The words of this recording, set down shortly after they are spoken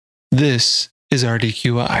This is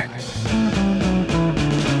RDQI.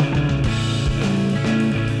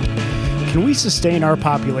 Can we sustain our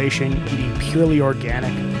population eating purely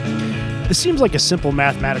organic? This seems like a simple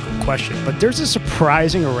mathematical question, but there's a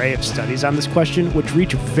surprising array of studies on this question which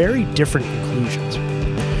reach very different conclusions.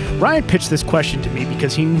 Ryan pitched this question to me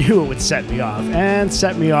because he knew it would set me off, and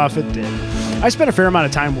set me off it did. I spent a fair amount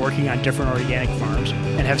of time working on different organic farms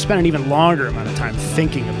and have spent an even longer amount of time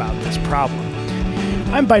thinking about this problem.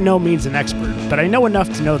 I'm by no means an expert, but I know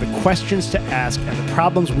enough to know the questions to ask and the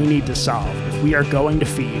problems we need to solve if we are going to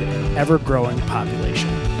feed an ever-growing population.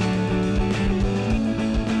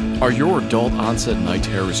 Are your adult onset night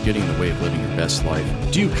terrors getting in the way of living your best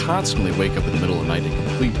life? Do you constantly wake up in the middle of the night in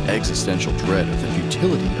complete existential dread of the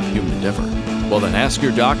futility of human endeavor? Well then ask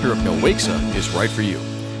your doctor if Nowaxa is right for you.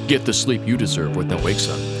 Get the sleep you deserve with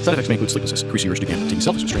Nowaxa. Side effects may include sleeplessness, increased urge to gamble, taking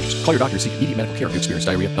selfish with strangers. Call your doctor to seek immediate medical care if you experience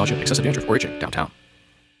diarrhea, nausea, excessive dandruff, or itching downtown.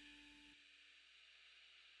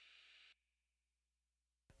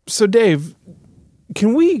 So, Dave,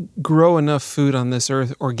 can we grow enough food on this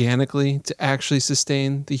earth organically to actually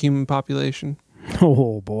sustain the human population?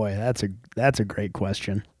 Oh boy, that's a great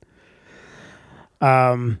question.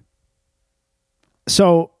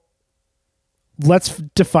 So let's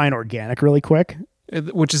define organic really quick.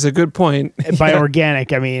 Which is a good point. By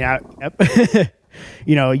organic, I mean,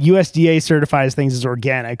 USDA certifies things as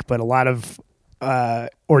organic, but a lot of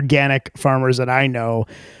organic farmers that I know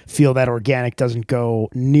feel that organic doesn't go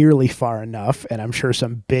nearly far enough. And I'm sure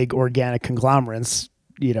some big organic conglomerates,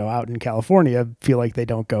 out in California feel like they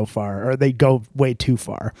don't go far, or they go way too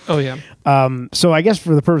far. Oh, yeah. So I guess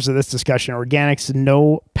for the purpose of this discussion, organics,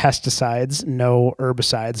 no pesticides, no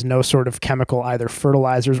herbicides, no sort of chemical, either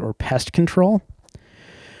fertilizers or pest control.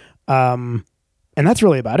 And that's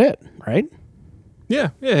really about it, right?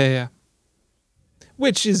 Yeah.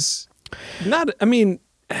 Which is not,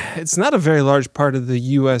 it's not a very large part of the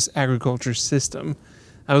U.S. agriculture system.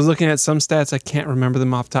 I was looking at some stats, I can't remember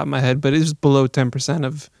them off the top of my head, but it is below 10%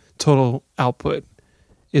 of total output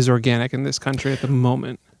is organic in this country at the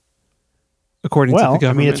moment, according to the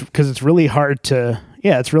government. It's because it's really hard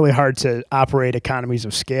to operate economies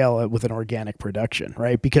of scale with an organic production,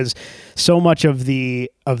 right? Because so much of the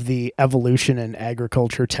evolution in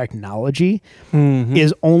agriculture technology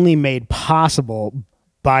is only made possible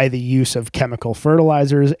by the use of chemical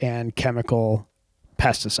fertilizers and chemical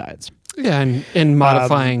pesticides. Yeah, and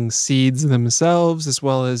modifying seeds themselves, as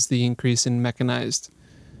well as the increase in mechanized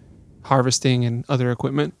harvesting and other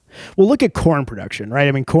equipment. Well, look at corn production, right?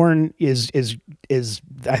 I mean, corn is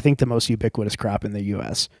I think the most ubiquitous crop in the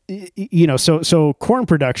U.S. So corn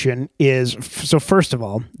production is, so first of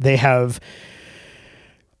all,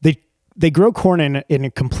 they grow corn in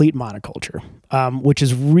a complete monoculture, which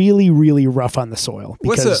is really, really rough on the soil.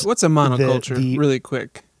 What's a monoculture? Really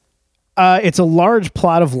quick. It's a large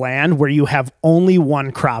plot of land where you have only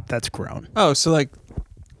one crop that's grown. Oh, so like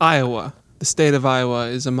Iowa. The state of Iowa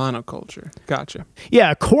is a monoculture. Gotcha.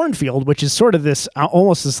 Yeah, a cornfield, which is sort of this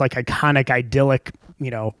almost this like iconic, idyllic,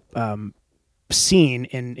 scene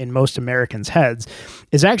in most Americans' heads,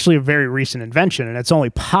 is actually a very recent invention, and it's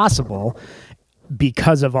only possible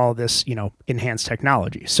because of all this, enhanced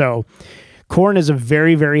technology. So, corn is a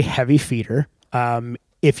very, very heavy feeder.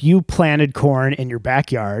 If you planted corn in your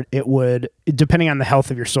backyard, it would, depending on the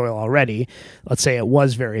health of your soil already, let's say it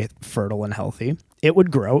was very fertile and healthy, it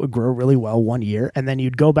would grow really well one year, and then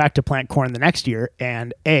you'd go back to plant corn the next year,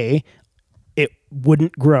 and it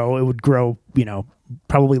wouldn't grow. It would grow,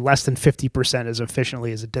 probably less than 50% as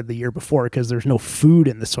efficiently as it did the year before, because there's no food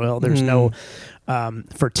in the soil. There's no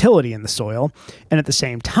fertility in the soil. And at the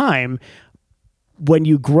same time, when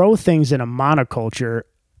you grow things in a monoculture,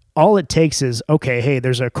 all it takes is, okay, hey,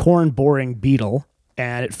 there's a corn boring beetle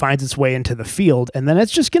and it finds its way into the field, and then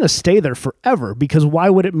it's just going to stay there forever, because why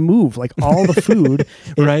would it move? Like, all the food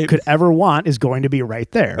it could ever want is going to be right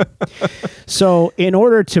there. So in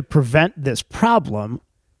order to prevent this problem,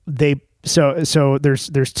 so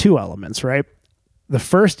there's two elements, right? The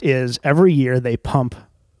first is every year they pump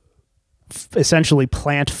essentially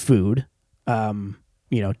plant food,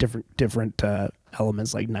 different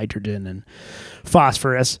elements like nitrogen and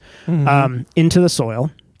phosphorus into the soil.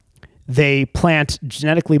 They plant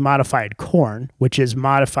genetically modified corn, which is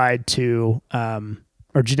modified to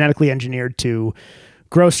or genetically engineered to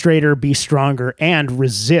grow straighter, be stronger, and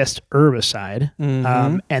resist herbicide.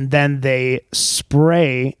 And then they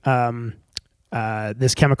spray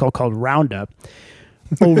this chemical called Roundup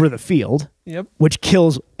over the field, which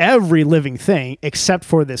kills every living thing except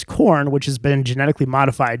for this corn, which has been genetically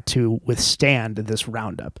modified to withstand this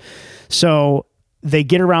Roundup. So they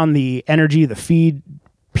get around the energy, the feed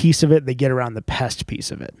piece of it, they get around the pest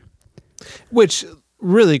piece of it. Which,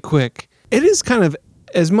 really quick, it is kind of,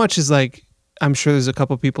 as much as like, I'm sure there's a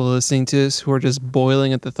couple people listening to this who are just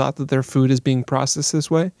boiling at the thought that their food is being processed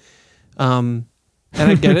this way. And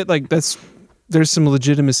I get it. Like there's some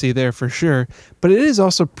legitimacy there for sure, but it is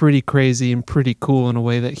also pretty crazy and pretty cool in a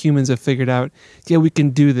way that humans have figured out, yeah, we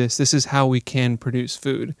can do this. This is how we can produce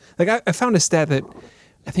food. Like I found a stat that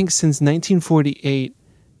I think since 1948,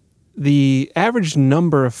 the average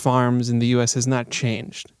number of farms in the U.S. has not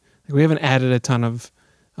changed. Like we haven't added a ton of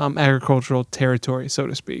agricultural territory, so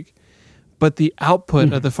to speak. But the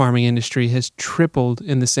output of the farming industry has tripled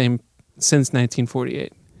in the same since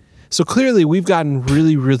 1948. So clearly we've gotten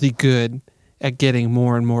really, really good at getting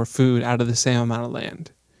more and more food out of the same amount of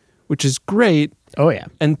land, which is great. Oh, yeah.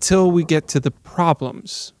 Until we get to the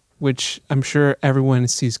problems, which I'm sure everyone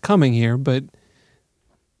sees coming here, but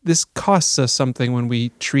this costs us something when we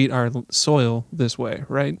treat our soil this way,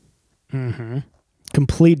 right? Mm-hmm.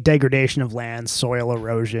 Complete degradation of land, soil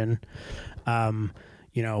erosion,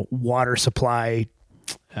 water supply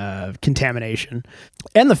contamination,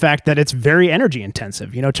 and the fact that it's very energy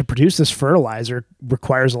intensive. To produce this fertilizer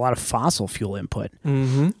requires a lot of fossil fuel input.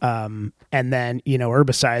 Mm-hmm. And then,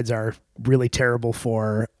 herbicides are really terrible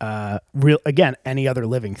for, any other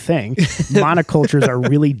living thing. Monocultures are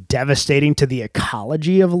really devastating to the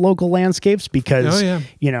ecology of local landscapes because,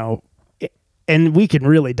 and we can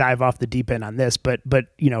really dive off the deep end on this, but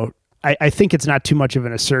I think it's not too much of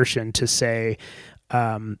an assertion to say,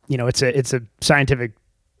 it's a scientific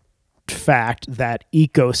fact that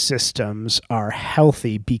ecosystems are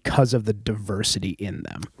healthy because of the diversity in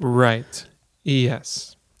them. Right.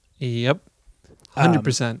 Yes. Yep.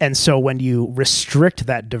 100%. And so when you restrict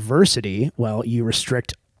that diversity, well, you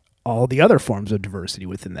restrict all the other forms of diversity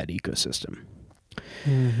within that ecosystem.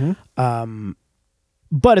 Mm-hmm.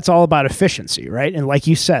 But it's all about efficiency, right? And like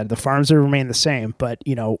you said, the farms have remained the same, but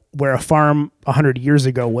where a farm 100 years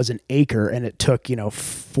ago was an acre and it took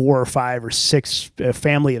 4 or 5 or 6, a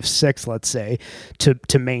family of 6, let's say,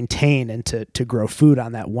 to maintain and to grow food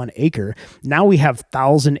on that 1 acre. Now we have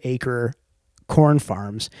 1,000-acre corn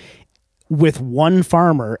farms with one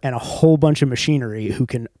farmer and a whole bunch of machinery who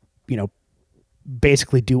can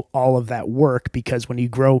basically do all of that work, because when you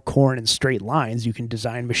grow corn in straight lines, you can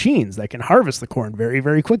design machines that can harvest the corn very,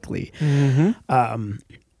 very quickly. Mm-hmm.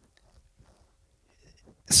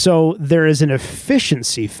 So there is an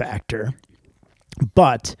efficiency factor,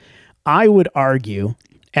 but I would argue,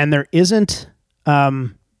 and there isn't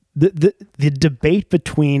the debate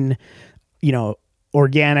between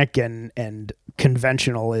organic and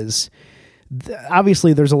conventional is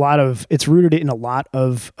obviously there's a lot of, it's rooted in a lot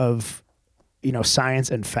of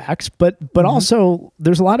science and facts, but also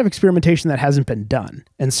there's a lot of experimentation that hasn't been done.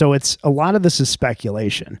 And so a lot of this is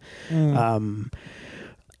speculation.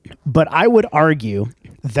 But I would argue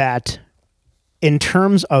that in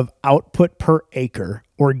terms of output per acre,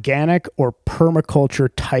 organic or permaculture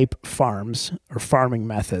type farms or farming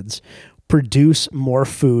methods produce more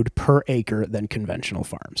food per acre than conventional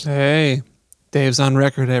farms. Hey, Dave's on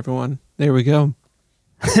record, everyone. There we go.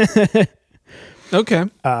 Okay.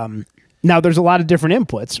 Now, there's a lot of different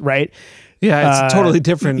inputs, right? Yeah, it's a totally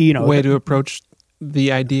different way to approach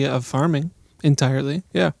the idea of farming entirely.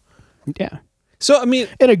 Yeah. Yeah. So, I mean...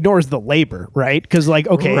 It ignores the labor, right? Because,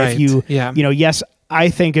 if you, yes, I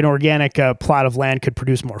think an organic plot of land could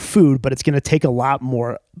produce more food, but it's going to take a lot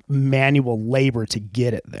more manual labor to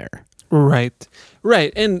get it there. Right.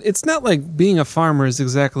 Right. And it's not like being a farmer is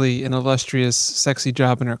exactly an illustrious, sexy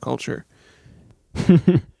job in our culture.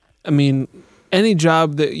 I mean... Any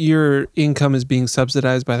job that your income is being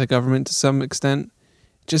subsidized by the government to some extent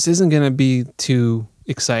just isn't going to be too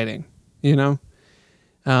exciting, Yeah.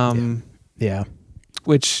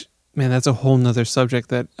 Which, man, that's a whole nother subject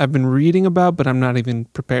that I've been reading about, but I'm not even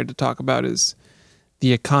prepared to talk about, is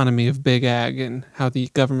the economy of big ag and how the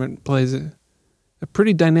government plays a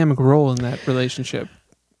pretty dynamic role in that relationship.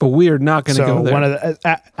 But we are not going to go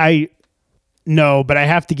there. No, but I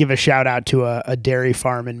have to give a shout out to a dairy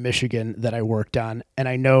farm in Michigan that I worked on, and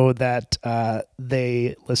I know that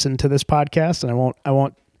they listen to this podcast, and I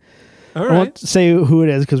won't say who it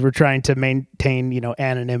is because we're trying to maintain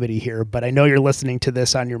anonymity here. But I know you're listening to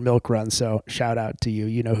this on your milk run, so shout out to you.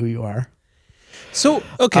 You know who you are. So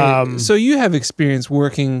okay, so you have experience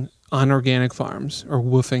working on organic farms, or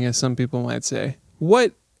woofing, as some people might say.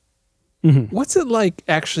 What's it like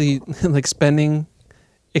actually like spending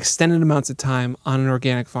extended amounts of time on an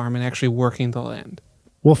organic farm and actually working the land?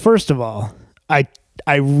 Well, first of all, I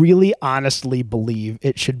really honestly believe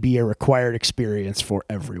it should be a required experience for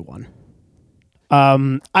everyone.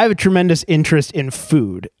 I have a tremendous interest in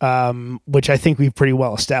food, which I think we've pretty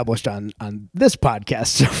well established on this podcast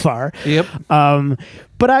so far. Yep.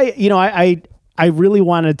 But I really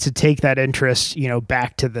wanted to take that interest,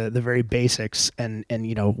 back to the very basics and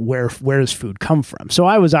where does food come from? So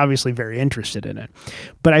I was obviously very interested in it,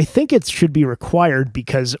 but I think it should be required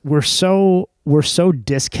because we're so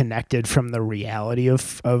disconnected from the reality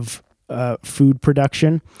of food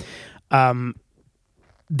production.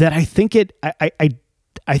 That I think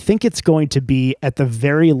I think it's going to be at the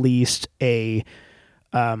very least it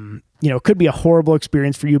could be a horrible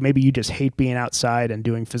experience for you. Maybe you just hate being outside and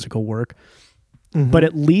doing physical work, but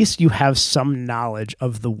at least you have some knowledge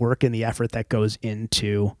of the work and the effort that goes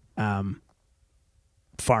into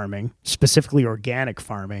farming, specifically organic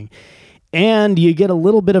farming, and you get a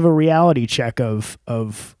little bit of a reality check of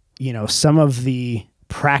some of the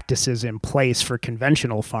practices in place for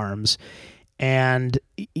conventional farms. And,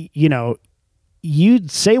 you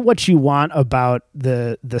say what you want about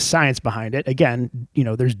the science behind it. Again,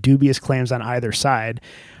 there's dubious claims on either side.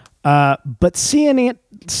 But seeing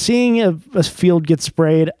a field get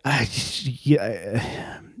sprayed, you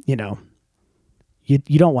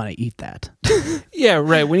don't want to eat that. Yeah,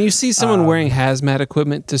 right. When you see someone wearing hazmat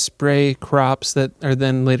equipment to spray crops that are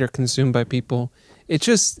then later consumed by people, it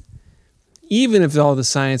just, even if all the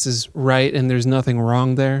science is right and there's nothing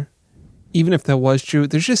wrong there, even if that was true,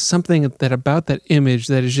 there's just something that about that image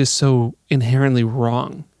that is just so inherently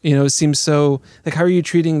wrong. It seems so, like, how are you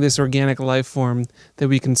treating this organic life form that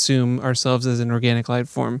we consume ourselves as an organic life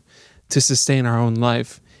form to sustain our own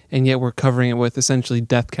life, and yet we're covering it with essentially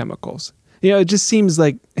death chemicals? It just seems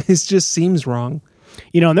wrong.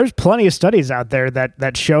 And there's plenty of studies out there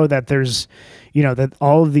that show that there's, that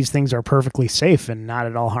all of these things are perfectly safe and not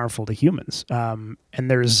at all harmful to humans. And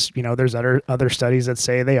there's other studies that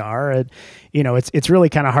say they are. It's really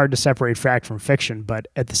kind of hard to separate fact from fiction. But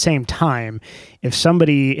at the same time, if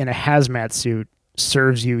somebody in a hazmat suit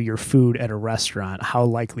serves you your food at a restaurant, how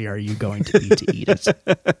likely are you going to be to eat it?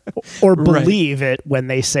 Or believe it when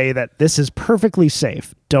they say that this is perfectly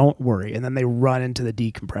safe, don't worry, and then they run into the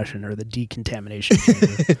decompression or the decontamination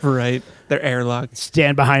chamber. Right. They're airlocked.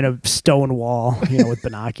 Stand behind a stone wall, with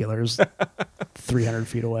binoculars 300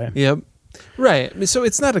 feet away. Yep. Right. So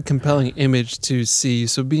it's not a compelling image to see.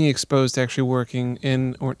 So being exposed to actually working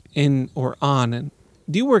in or on. And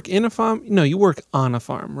do you work in a farm? No, you work on a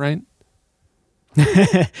farm, right?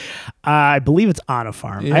 I believe it's on a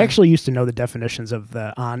farm. Yeah. I actually used to know the definitions of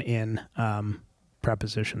the on-in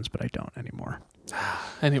prepositions, but I don't anymore.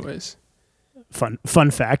 Anyways.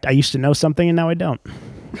 Fun fact, I used to know something and now I don't.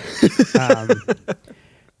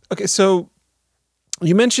 Okay, so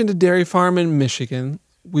you mentioned a dairy farm in Michigan.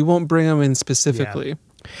 We won't bring them in specifically.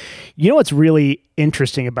 Yeah. What's really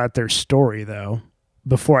interesting about their story, though,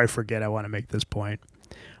 before I forget, I want to make this point.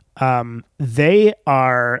 They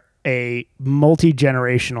are a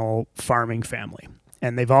multi-generational farming family,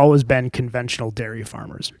 and they've always been conventional dairy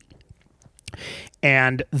farmers.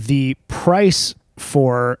 And the price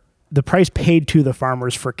paid to the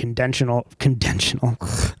farmers for conventional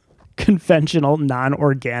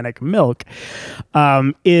non-organic milk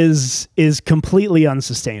is completely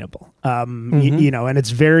unsustainable. And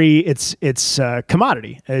it's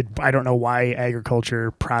commodity. I don't know why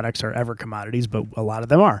agriculture products are ever commodities, but a lot of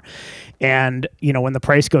them are. And when the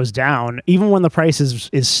price goes down, even when the price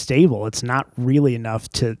is stable, it's not really enough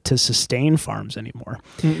to sustain farms anymore.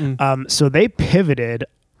 So they pivoted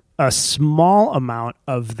a small amount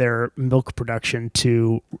of their milk production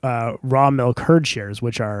to raw milk herd shares,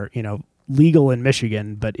 which are, legal in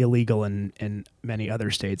Michigan, but illegal in many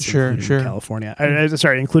other states, including California.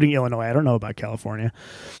 Including Illinois. I don't know about California.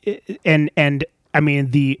 And I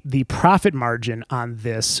mean, the profit margin on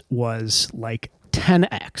this was like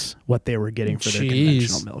 10x what they were getting for their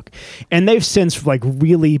conventional milk. And they've since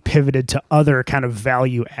really pivoted to other kind of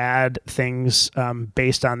value add things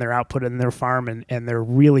based on their output in their farm, and they're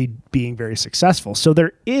really being very successful. So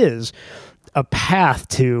there is a path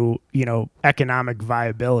to, economic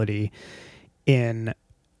viability in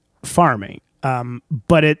farming.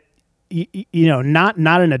 But it, not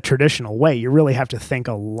in a traditional way. You really have to think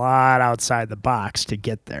a lot outside the box to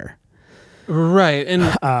get there. Right.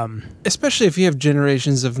 And especially if you have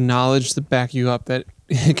generations of knowledge that back you up, that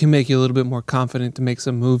it can make you a little bit more confident to make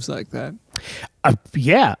some moves like that.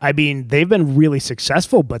 Yeah. I mean, they've been really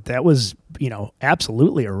successful, but that was,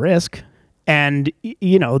 absolutely a risk. And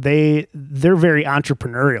they're very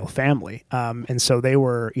entrepreneurial family, and so they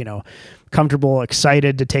were comfortable,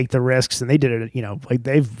 excited to take the risks, and they did it. Like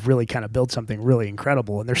they've really kind of built something really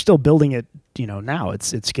incredible, and they're still building it. Now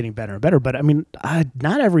it's getting better and better. But I mean,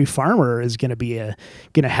 not every farmer is going to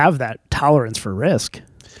have that tolerance for risk.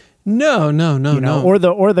 No. Or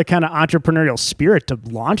the kind of entrepreneurial spirit to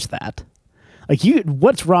launch that. Like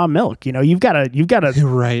what's raw milk? You've got to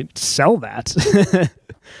right. sell that.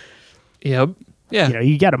 Yep. Yeah.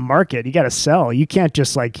 You got to market, you got to sell. You can't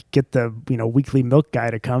just like get the, weekly milk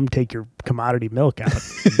guy to come take your commodity milk out.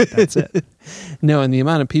 That's it. No. And the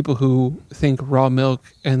amount of people who think raw milk,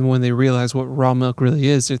 and when they realize what raw milk really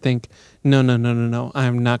is, they think, no,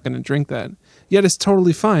 I'm not going to drink that. Yet it's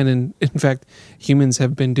totally fine. And in fact, humans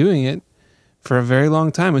have been doing it for a very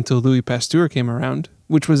long time until Louis Pasteur came around,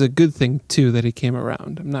 which was a good thing too, that he came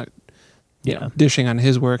around. I'm not dishing on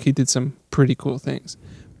his work. He did some pretty cool things.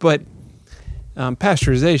 But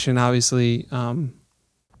pasteurization, obviously, from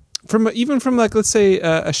like, let's say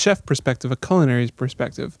a chef perspective, a culinary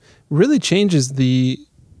perspective, really changes the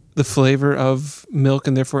flavor of milk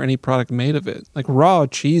and therefore any product made of it. Like raw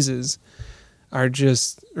cheeses or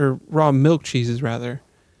raw milk cheeses rather,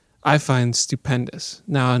 I find stupendous.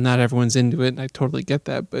 Now, not everyone's into it, and I totally get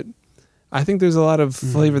that, but I think there's a lot of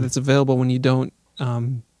flavor that's available when you don't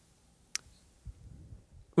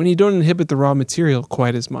inhibit the raw material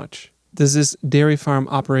quite as much. Does this dairy farm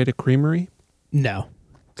operate a creamery? No.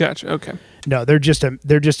 Gotcha. Okay. No, they're just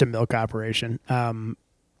a milk operation.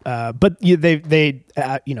 But they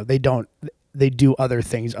do other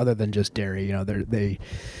things other than just dairy.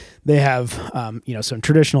 They have some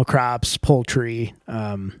traditional crops, poultry,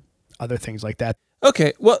 other things like that.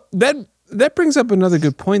 Okay. Well, that brings up another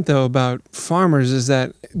good point though about farmers, is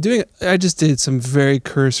that I just did some very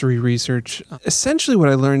cursory research. Essentially what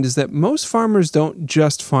I learned is that most farmers don't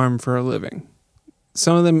just farm for a living.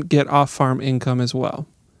 Some of them get off-farm income as well,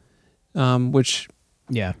 So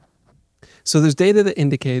there's data that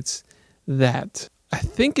indicates that I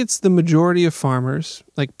think it's the majority of farmers,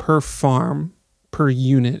 like per farm, per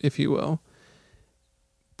unit, if you will.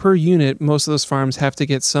 Per unit, most of those farms have to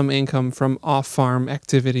get some income from off-farm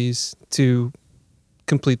activities to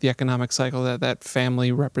complete the economic cycle that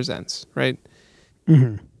family represents, right?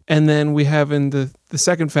 Mm-hmm. And then we have in the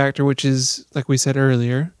second factor, which is, like we said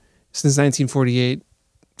earlier, since 1948,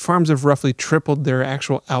 farms have roughly tripled their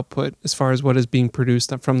actual output as far as what is being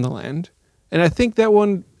produced from the land. And I think that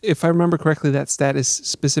one, if I remember correctly, that stat is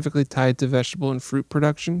specifically tied to vegetable and fruit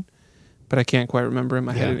production, but I can't quite remember in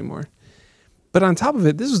my head anymore. But on top of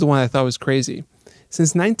it, this is the one I thought was crazy.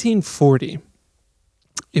 Since 1940,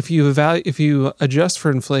 if you adjust for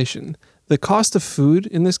inflation, the cost of food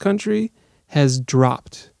in this country has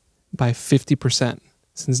dropped by 50%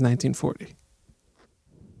 since 1940.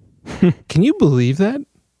 Can you believe that?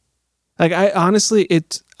 Like,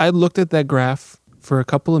 I looked at that graph for a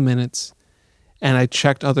couple of minutes and I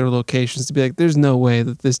checked other locations to be like, there's no way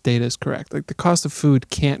that this data is correct. Like, the cost of food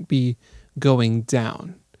can't be going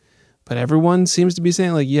down. But everyone seems to be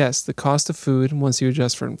saying, like, yes, the cost of food, once you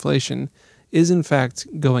adjust for inflation, is in fact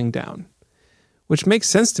going down. Which makes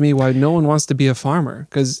sense to me why no one wants to be a farmer.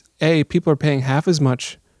 Because A, people are paying half as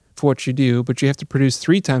much for what you do, but you have to produce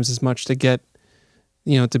 3 times as much to get,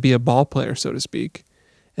 to be a ball player, so to speak.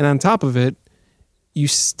 And on top of it, you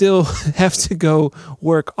still have to go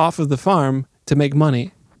work off of the farm to make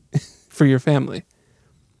money for your family.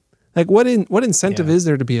 Like, what incentive is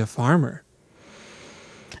there to be a farmer?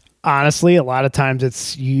 Honestly, a lot of times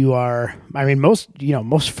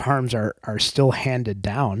most farms are still handed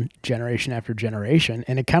down generation after generation,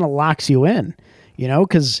 and it kind of locks you in,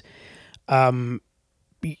 because,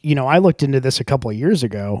 I looked into this a couple of years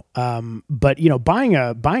ago, but buying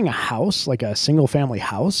a house, like a single family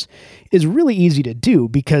house, is really easy to do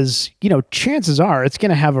because, chances are it's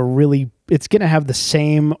going to have the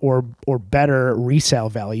same or better resale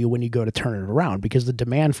value when you go to turn it around, because the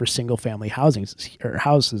demand for single family houses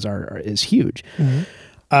is huge.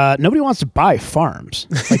 Mm-hmm. Nobody wants to buy farms.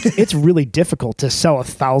 Like, it's really difficult to sell a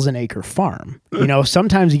 1,000-acre farm.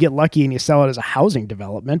 Sometimes you get lucky and you sell it as a housing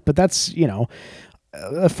development, but that's,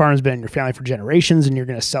 a farm's been in your family for generations, and you're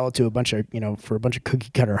going to sell it to a bunch of cookie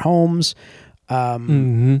cutter homes.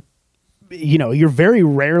 You're very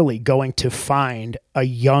rarely going to find a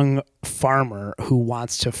young farmer who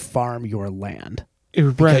wants to farm your land.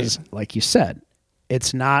 Because, like you said,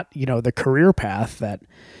 it's not, the career path that,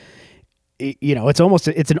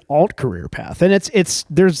 it's an alt career path. And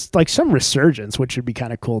there's like some resurgence, which would be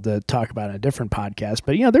kind of cool to talk about in a different podcast.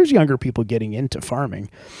 But, there's younger people getting into farming,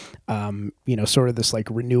 sort of this like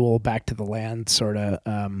renewal back to the land sort of,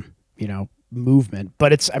 movement,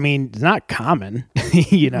 but it's not common,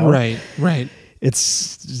 you know? Right.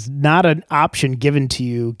 It's not an option given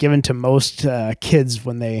to most kids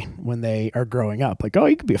when they are growing up. Like, oh,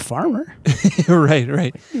 you could be a farmer.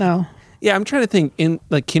 Right. No. Yeah, I'm trying to think in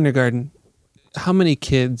like kindergarten, how many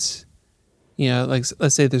kids, like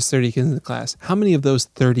let's say there's 30 kids in the class. How many of those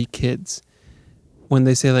 30 kids, when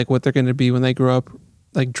they say like what they're going to be when they grow up,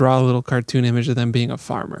 like draw a little cartoon image of them being a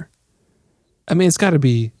farmer? I mean, it's got to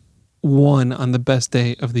be one on the best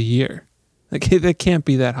day of the year. Like that can't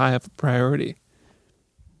be that high of a priority.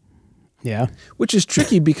 Yeah. Which is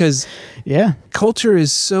tricky because yeah, culture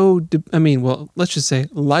is so, let's just say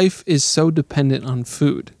life is so dependent on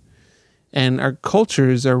food. And our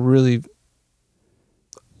cultures are really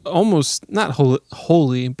almost not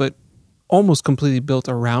wholly, but almost completely built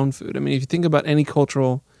around food. I mean, if you think about any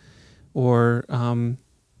cultural or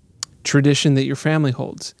tradition that your family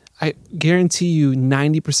holds, I guarantee you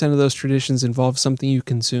 90% of those traditions involve something you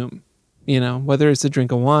consume. Whether it's a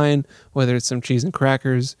drink of wine, whether it's some cheese and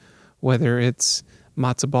crackers, whether it's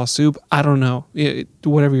matzo ball soup, I don't know,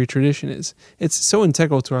 whatever your tradition is. It's so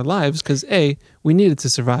integral to our lives because A, we need it to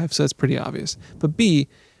survive, so that's pretty obvious. But B,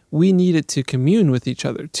 we need it to commune with each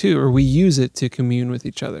other too, or we use it to commune with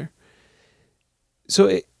each other. So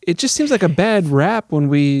it just seems like a bad rap when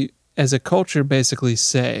we, as a culture, basically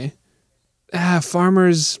say,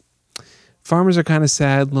 farmers are kind of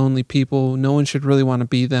sad, lonely people. No one should really want to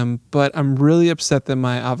be them, but I'm really upset that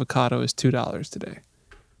my avocado is $2 today.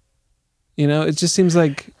 It just seems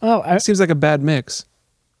like a bad mix.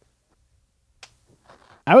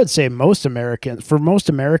 I would say for most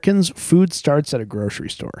Americans, food starts at a grocery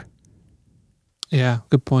store. Yeah,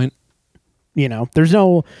 good point. There's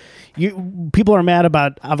people are mad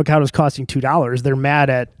about avocados costing $2. They're mad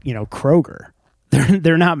at, Kroger.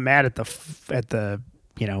 They're not mad at the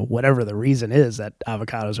whatever the reason is that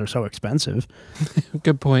avocados are so expensive.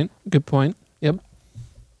 Good point. Yep.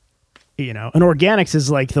 And organics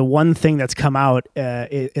is like the one thing that's come out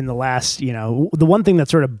in the last, the one thing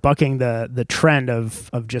that's sort of bucking the trend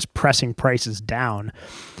of just pressing prices down,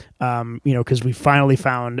 because we finally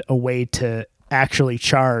found a way to actually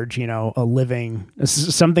charge,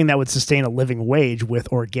 something that would sustain a living wage with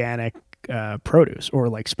organic produce or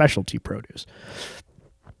like specialty produce.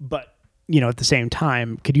 But, at the same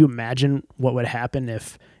time, could you imagine what would happen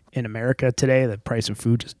if in America today the price of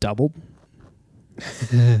food just doubled?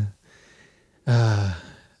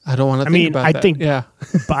 I don't want to think about that. I think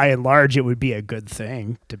by and large it would be a good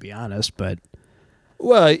thing, to be honest, but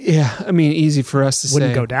well, yeah, easy for us to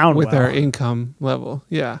wouldn't say go down with well. Our income level.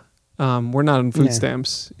 Yeah. We're not on food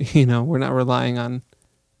stamps, we're not relying on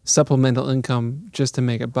supplemental income just to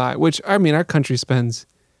make it by, which our country spends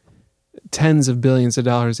tens of billions of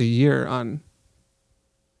dollars a year on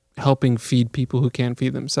helping feed people who can't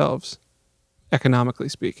feed themselves, economically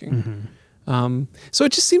speaking. Mm-hmm. So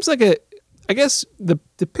it just seems like I guess the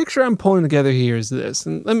picture I'm pulling together here is this,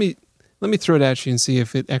 and let me throw it at you and see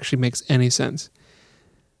if it actually makes any sense.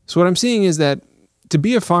 So what I'm seeing is that to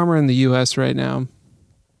be a farmer in the U.S. right now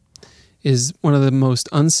is one of the most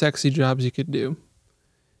unsexy jobs you could do.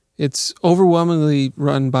 It's overwhelmingly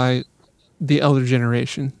run by the elder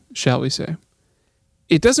generation, shall we say.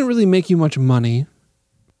 It doesn't really make you much money,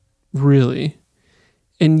 really.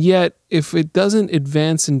 And yet, if it doesn't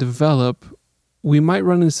advance and develop, we might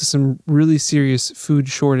run into some really serious food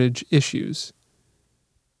shortage issues,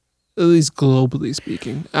 at least globally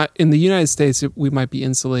speaking. In the United States, we might be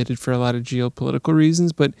insulated for a lot of geopolitical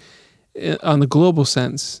reasons, but on the global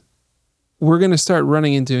sense, we're going to start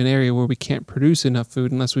running into an area where we can't produce enough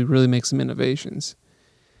food unless we really make some innovations.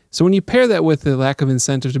 So when you pair that with the lack of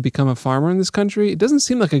incentive to become a farmer in this country, it doesn't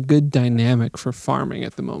seem like a good dynamic for farming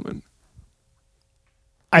at the moment.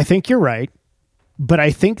 I think you're right. But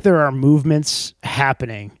I think there are movements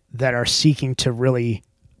happening that are seeking to really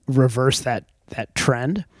reverse that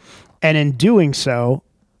trend. And in doing so,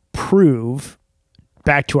 prove,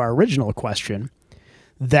 back to our original question,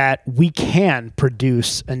 that we can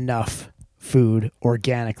produce enough food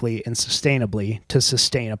organically and sustainably to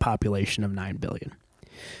sustain a population of 9 billion.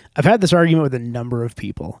 I've had this argument with a number of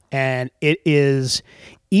people, and it is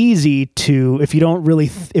easy to, if you don't really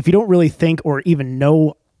think or even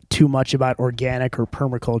know too much about organic or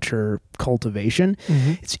permaculture cultivation,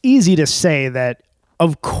 it's easy to say that,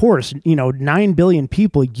 of course, 9 billion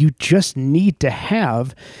people, you just need to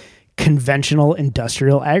have conventional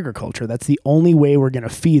industrial agriculture. That's the only way we're going to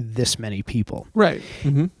feed this many people. Right.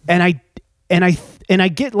 Mm-hmm. And I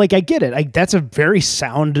get it. That's a very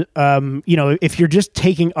sound, if you're just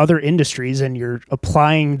taking other industries and you're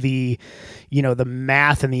applying the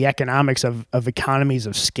math and the economics of economies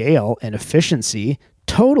of scale and efficiency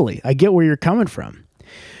Totally. I get where you're coming from.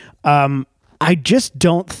 I just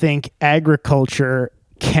don't think agriculture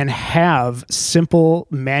can have simple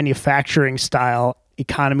manufacturing style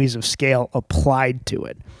economies of scale applied to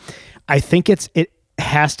it. I think it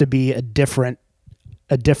has to be a different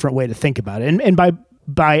way to think about it. And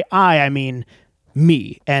by I mean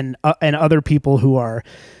me and other people who are,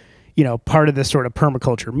 part of this sort of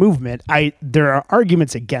permaculture movement. There are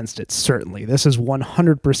arguments against it. Certainly, this is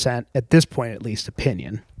 100% at this point, at least,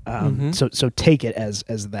 opinion. So take it as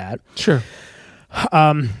that. Sure.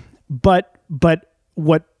 But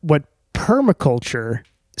what permaculture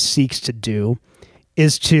seeks to do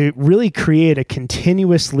is to really create a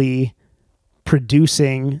continuously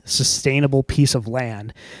producing, sustainable piece of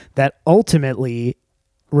land that ultimately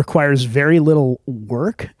requires very little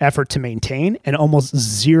work, effort to maintain, and almost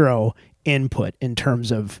zero input in terms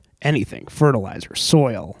of anything: fertilizer,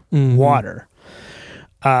 soil, water.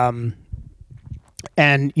 And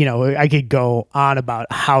I could go on about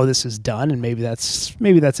how this is done, and maybe that's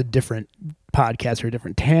a different podcast or a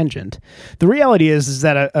different tangent. The reality is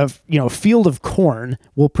that a field of corn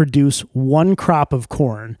will produce one crop of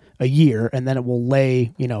corn a year, and then it will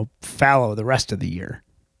lay fallow the rest of the year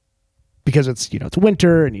because it's it's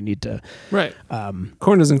winter and you need to right.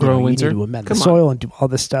 Corn doesn't grow in winter. You need to amend the soil and do all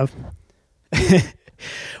this stuff.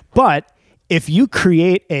 But if you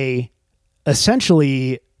create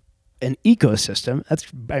essentially an ecosystem,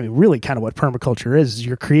 that's really kind of what permaculture is.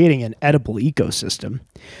 You're creating an edible ecosystem.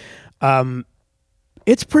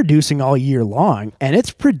 It's producing all year long, and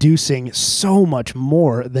it's producing so much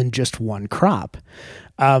more than just one crop.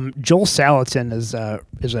 Joel Salatin is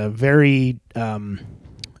a very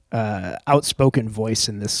outspoken voice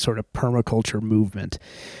in this sort of permaculture movement,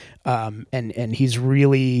 and he's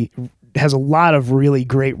really has a lot of really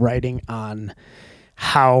great writing on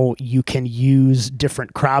how you can use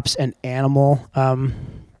different crops and animals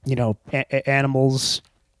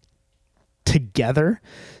together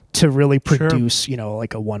to really produce,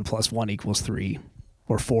 like a 1 + 1 = 3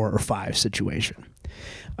 or 4 or 5 situation.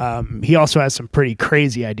 He also has some pretty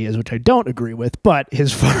crazy ideas, which I don't agree with, but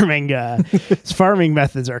his farming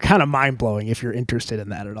methods are kind of mind blowing if you're interested in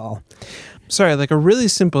that at all. Sorry, like a really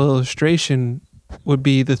simple illustration would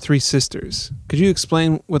be the Three Sisters. Could you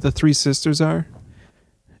explain what the Three Sisters are?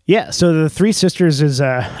 Yeah, so the Three Sisters is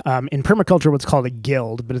in permaculture what's called a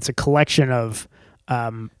guild, but it's a collection of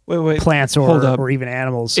plants or even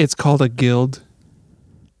animals. It's called a guild?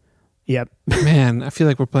 Yep. Man, I feel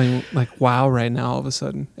like we're playing like WoW right now all of a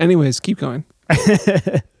sudden. Anyways, keep going.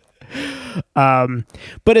 But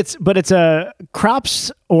it's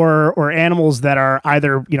crops or animals that are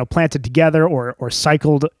either planted together or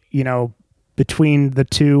cycled between the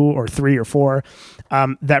 2 or 3 or 4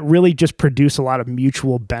 that really just produce a lot of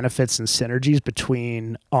mutual benefits and synergies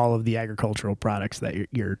between all of the agricultural products that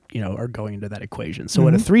you're are going into that equation. So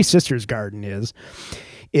what a Three Sisters garden is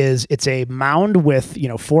it's a mound with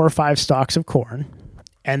 4 or 5 stalks of corn,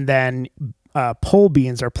 and then pole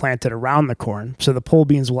beans are planted around the corn. So the pole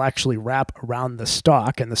beans will actually wrap around the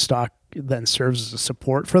stalk, and the stalk then serves as a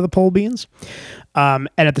support for the pole beans. And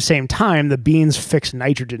at the same time, the beans fix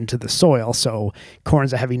nitrogen to the soil. So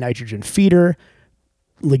corn's a heavy nitrogen feeder.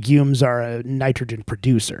 Legumes are a nitrogen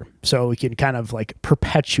producer. So we can kind of like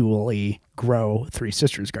perpetually grow Three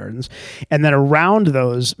Sisters gardens. And then around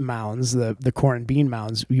those mounds, the corn and bean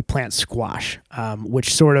mounds, you plant squash,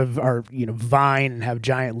 which sort of are, vine and have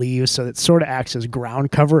giant leaves. So it sort of acts as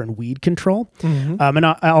ground cover and weed control. And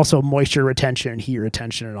also moisture retention and heat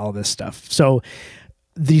retention and all this stuff. So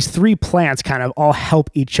these 3 plants kind of all help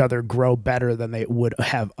each other grow better than they would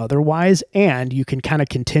have otherwise, and you can kind of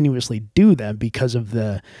continuously do them because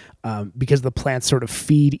the plants sort of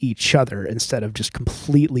feed each other instead of just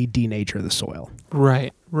completely denature the soil.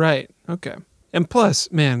 Right. Okay. And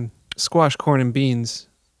plus, man, squash, corn, and beans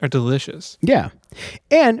are delicious. Yeah.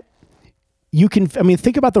 And you can,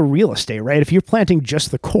 think about the real estate, right? If you're planting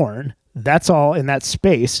just the corn, that's all in that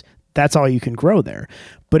space. That's all you can grow there.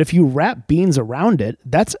 But if you wrap beans around it,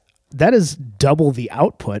 that is double the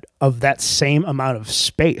output of that same amount of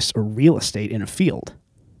space or real estate in a field.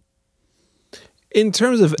 In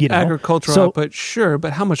terms of agricultural output, sure,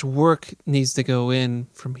 but how much work needs to go in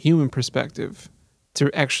from human perspective to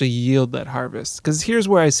actually yield that harvest? Because here's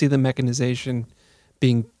where I see the mechanization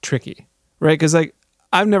being tricky, right? Because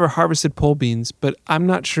I've never harvested pole beans, but I'm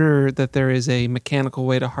not sure that there is a mechanical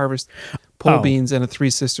way to harvest pole beans in a Three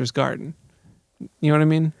Sisters garden. You know what I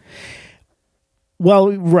mean?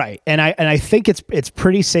 Well, right, and I think it's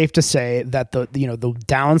pretty safe to say that the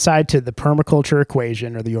downside to the permaculture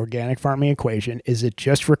equation or the organic farming equation is it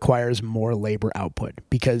just requires more labor output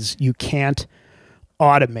because you can't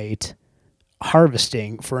automate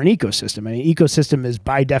harvesting for an ecosystem. And an ecosystem is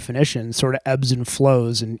by definition sort of ebbs and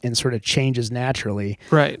flows and sort of changes naturally.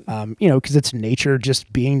 Right. Because it's nature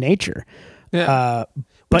just being nature. Yeah.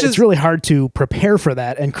 But it's really hard to prepare for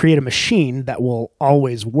that and create a machine that will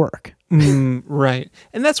always work. Right.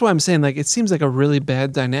 And that's why I'm saying, like, it seems like a really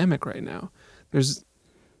bad dynamic right now. There's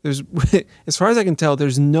as far as I can tell,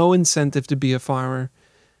 there's no incentive to be a farmer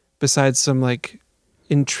besides some like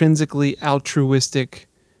intrinsically altruistic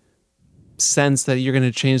sense that you're going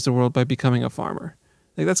to change the world by becoming a farmer.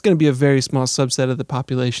 Like, that's going to be a very small subset of the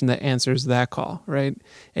population that answers that call, right?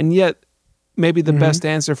 And yet maybe the best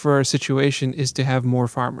answer for our situation is to have more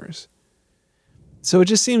farmers. So it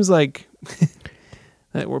just seems like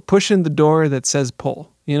that we're pushing the door that says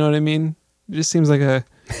pull. You know what I mean? It just seems like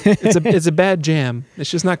it's a bad jam.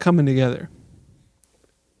 It's just not coming together.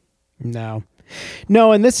 No,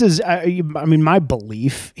 and this is, I mean, my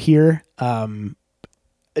belief here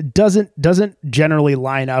doesn't generally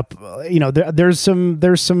line up. There's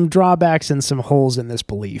some drawbacks and some holes in this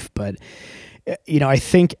belief, but I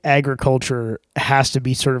think agriculture has to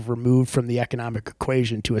be sort of removed from the economic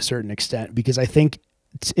equation to a certain extent, because I think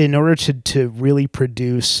in order to really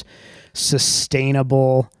produce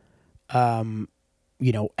sustainable,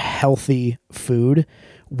 healthy food,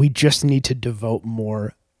 we just need to devote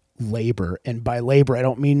more labor. And by labor, I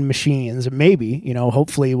don't mean machines. Maybe,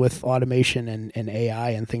 hopefully with automation and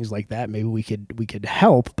AI and things like that, maybe we could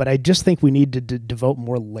help. But I just think we need to devote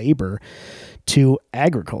more labor to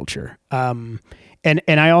agriculture. And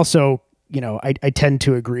I also, I tend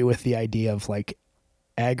to agree with the idea of like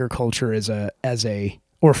agriculture as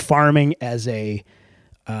farming as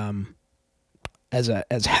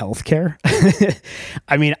healthcare.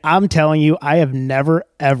 I mean, I'm telling you, I have never,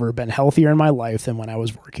 ever been healthier in my life than when I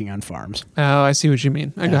was working on farms. Oh, I see what you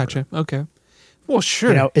mean. I gotcha. Okay. Well,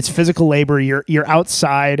 sure. It's physical labor. You're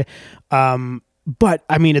outside. But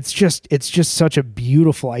I mean, it's just such a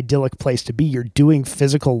beautiful, idyllic place to be. You're doing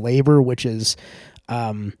physical labor, which is,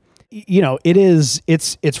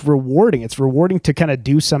 it's rewarding. It's rewarding to kind of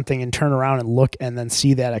do something and turn around and look and then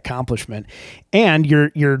see that accomplishment. And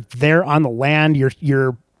you're there on the land.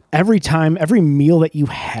 You're every meal that you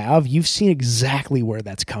have, you've seen exactly where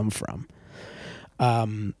that's come from.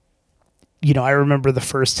 I remember the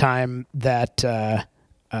first time that,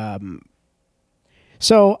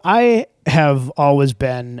 so I have always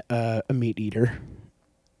been a meat eater.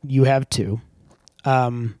 You have too.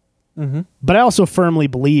 But I also firmly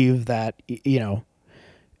believe that, you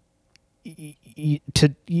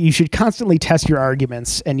should constantly test your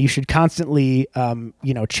arguments, and you should constantly,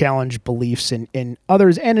 challenge beliefs in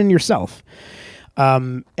others and in yourself.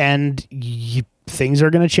 Things are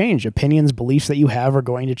going to change. Opinions, beliefs that you have are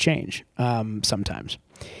going to change sometimes.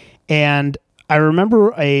 And I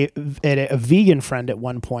remember a vegan friend at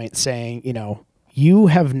one point saying, you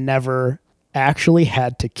have never actually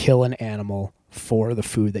had to kill an animal for the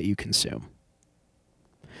food that you consume.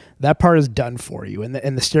 That part is done for you. And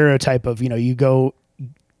the stereotype of, you go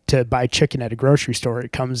to buy chicken at a grocery store,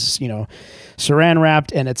 it comes, saran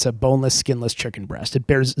wrapped, and it's a boneless, skinless chicken breast. It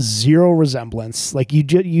bears zero resemblance. Like you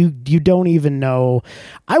don't even know.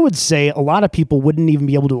 I would say a lot of people wouldn't even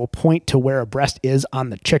be able to point to where a breast is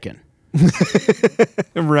on the chicken.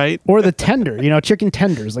 Right. Or the tender, chicken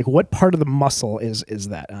tenders. Like, what part of the muscle is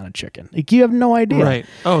that on a chicken? Like, you have no idea. Right.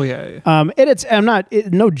 Oh yeah.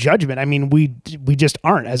 And no judgment. I mean, we just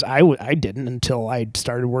aren't, as I didn't until I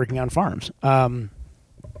started working on farms.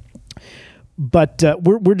 But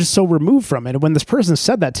we're just so removed from it. And when this person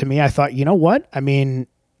said that to me, I thought, you know what? I mean,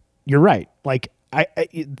 you're right. Like,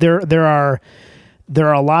 there are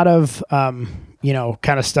a lot of kind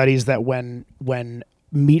of studies that when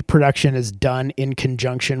meat production is done in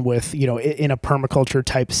conjunction with, in a permaculture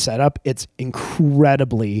type setup, it's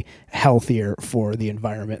incredibly healthier for the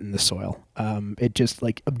environment and the soil. It just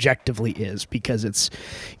like objectively is, because it's,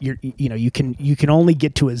 you can only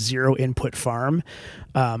get to a zero input farm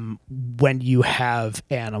when you have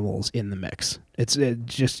animals in the mix.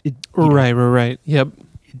 Right. Yep.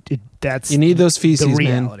 That's, you need those feces, the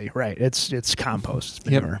reality, man. Right. It's compost, it's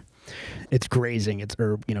manure. Yep. It's grazing, it's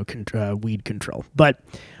weed control. But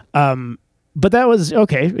that was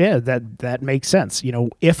okay. Yeah, that makes sense.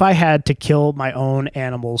 If I had to kill my own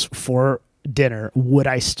animals for dinner, would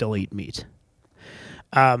I still eat meat?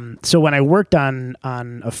 So when I worked on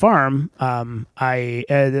a farm,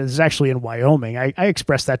 it was actually in Wyoming. I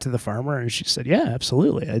expressed that to the farmer, and she said, "Yeah,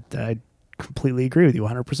 absolutely. I completely agree with you,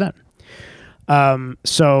 100%."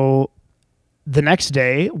 So the next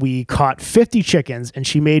day, we caught 50 chickens, and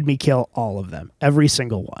she made me kill all of them, every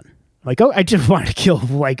single one. Like, I just wanted to kill,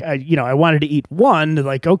 I wanted to eat one.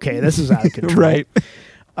 Like, okay, this is out of control. Right.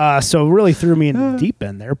 So it really threw me in the deep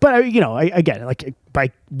end there. But again, like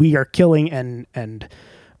we are killing and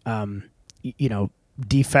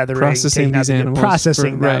defeathering, processing these animals,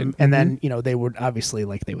 processing them, right. and then they would obviously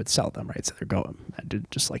they would sell them, right? So they're going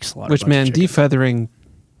just like slaughter. Which, man, defeathering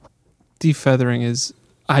is,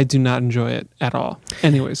 I do not enjoy it at all.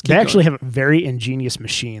 Anyways, they actually have a very ingenious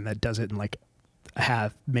machine that does it in like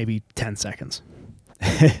maybe 10 seconds.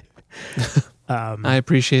 I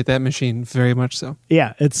appreciate that machine very much so.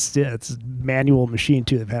 Yeah, it's a manual machine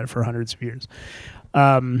too. They've had it for hundreds of years.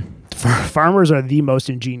 Farmers are the most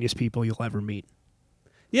ingenious people you'll ever meet.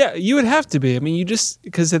 Yeah, you would have to be. I mean,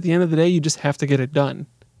 because at the end of the day, you just have to get it done.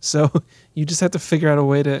 So you just have to figure out a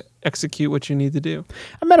way to execute what you need to do.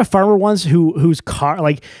 I met a farmer once whose car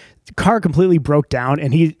completely broke down,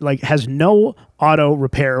 and he has no auto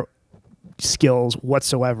repair skills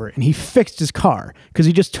whatsoever, and he fixed his car because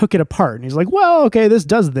he just took it apart, and he's like, well, okay, this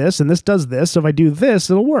does this and this does this, so if I do this,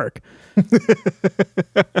 it'll work.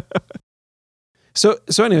 So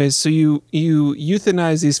anyways, so you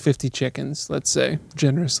euthanize these 50 chickens, let's say,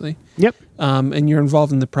 generously. Yep. And you're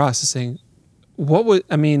involved in the processing.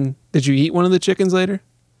 Did you eat one of the chickens later?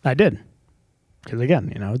 I did. Because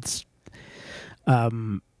again, it's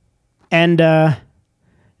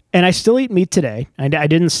and I still eat meat today. I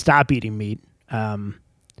didn't stop eating meat.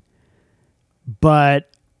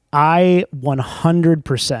 But I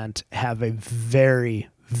 100% have a very,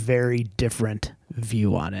 very different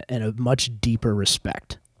view on it and a much deeper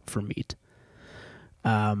respect for meat.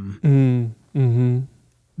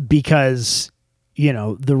 Because,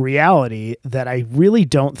 the reality that I really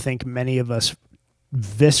don't think many of us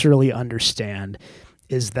viscerally understand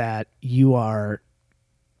is that you are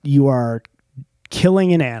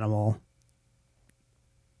killing an animal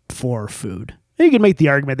for food. And you can make the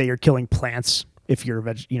argument that you're killing plants. If you're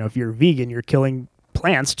if you're a vegan, you're killing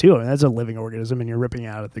plants too, and that's a living organism, and you're ripping it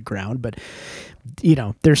out of the ground. But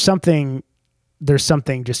there's something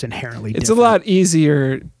just inherently it's different. A lot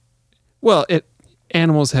easier. Well,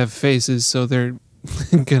 animals have faces, so they're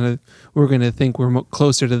we're gonna think we're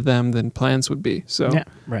closer to them than plants would be. So yeah,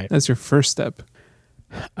 right. That's your first step.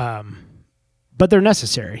 But they're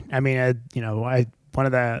necessary. I mean, one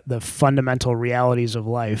of the fundamental realities of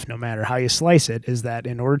life, no matter how you slice it, is that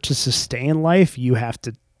in order to sustain life, you have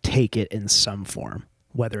to take it in some form,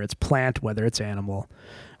 whether it's plant, whether it's animal.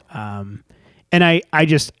 And I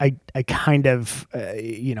kind of,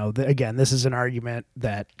 again, this is an argument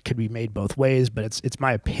that could be made both ways, but it's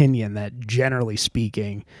my opinion that generally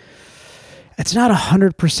speaking, it's not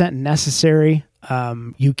 100% necessary.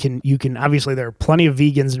 You can obviously, there are plenty of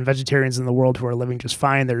vegans and vegetarians in the world who are living just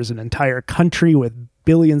fine. There's an entire country with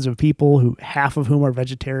billions of people half of whom are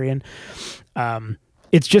vegetarian.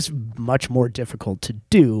 It's just much more difficult to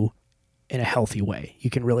do in a healthy way. You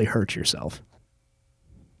can really hurt yourself.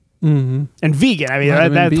 Mm-hmm. And vegan, I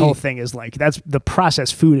mean, that whole thing is that's the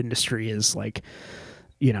processed food industry is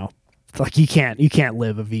you can't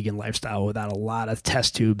live a vegan lifestyle without a lot of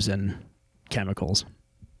test tubes and chemicals.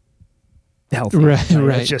 Healthy.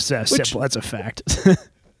 Right. It's just simple. That's a fact.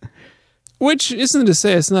 Which isn't to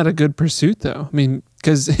say it's not a good pursuit, though. I mean,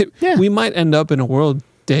 because we might end up in a world,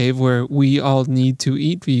 Dave, where we all need to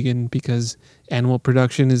eat vegan because animal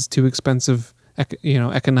production is too expensive,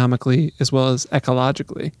 economically as well as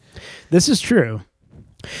ecologically. This is true.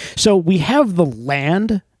 So we have the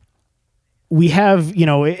land. We have,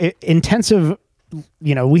 intensive,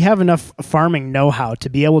 we have enough farming know-how to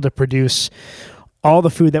be able to produce all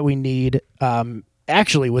the food that we need,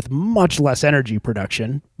 actually with much less energy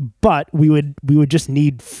production, but we would just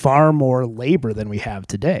need far more labor than we have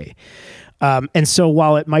today. And so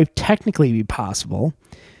while it might technically be possible,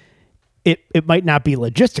 it might not be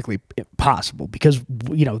logistically possible because,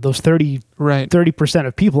 those 30%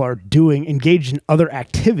 of people are engaged in other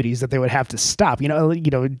activities that they would have to stop,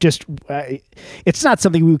 it's not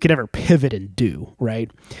something we could ever pivot and do.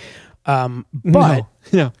 Right. But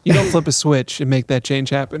no, you don't flip a switch and make that change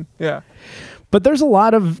happen. Yeah. But there's a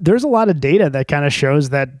lot of data that kind of shows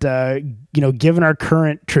that, given our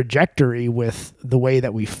current trajectory with the way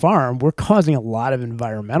that we farm, we're causing a lot of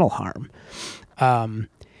environmental harm.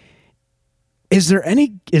 Is there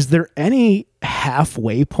any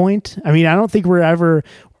halfway point? I mean, I don't think we're ever,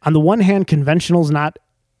 on the one hand, conventional is not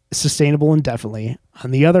sustainable indefinitely. On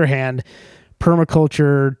the other hand,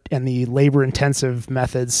 permaculture and the labor-intensive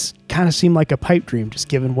methods kind of seem like a pipe dream, just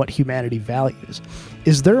given what humanity values.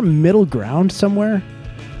 Is there a middle ground somewhere?